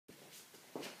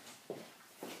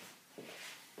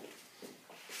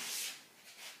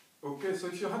Okay, so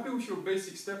if you're happy with your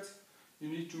basic steps, you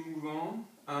need to move on.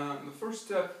 The first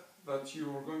step that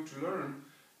you're going to learn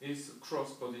is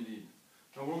cross body lead.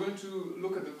 Now we're going to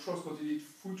look at the cross body lead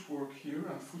footwork here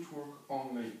and footwork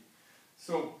only.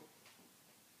 So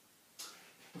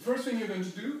the first thing you're going to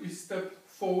do is step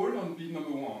forward on beat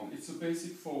number 1. It's a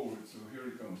basic forward, so here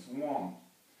it comes. 1.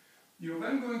 You're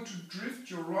then going to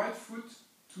drift your right foot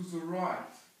to the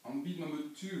right on beat number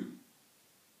 2.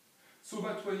 So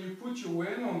that when you put your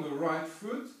weight on the right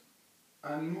foot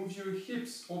and move your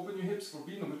hips, open your hips for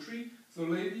beat number 3, the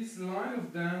lady's line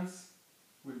of dance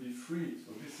will be free.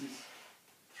 So this is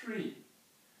 3.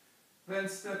 Then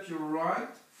step your right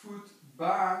foot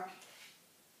back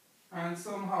and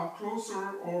somehow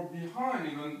closer or behind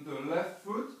even the left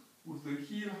foot with the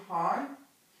heel high.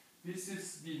 This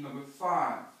is beat number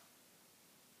 5.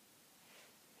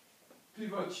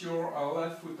 Pivot your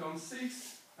left foot on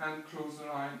 6 and close the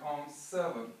line on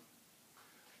 7.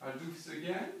 I'll do this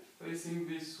again, facing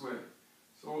this way.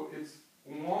 So it's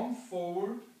 1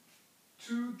 forward,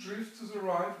 2 drift to the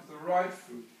right with the right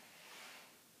foot.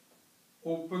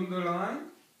 Open the line.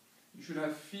 You should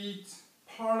have feet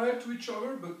parallel to each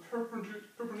other but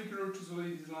perpendicular to the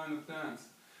lady's line of dance.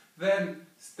 Then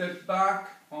step back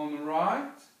on the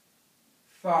right,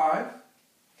 5.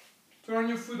 Turn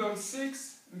your foot on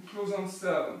 6 and close on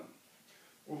 7.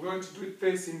 We're going to do it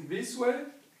facing this way.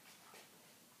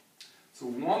 So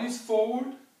 1 is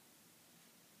forward,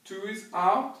 2 is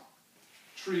out,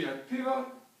 3 I pivot,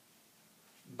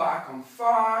 back on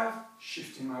 5,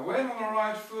 shifting my weight on the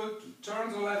right foot to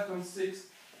turn the left on 6,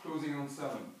 closing on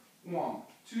 7. 1,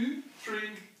 2, 3,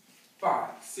 5,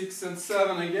 6 and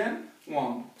 7 again.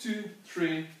 1, 2,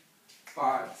 3,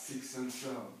 5, 6 and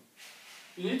 7.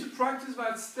 You need to practice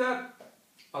that step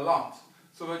a lot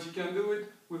so that you can do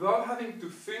it without having to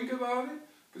think about it,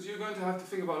 because you're going to have to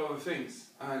think about other things,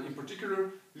 and in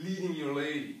particular leading your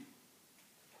lady.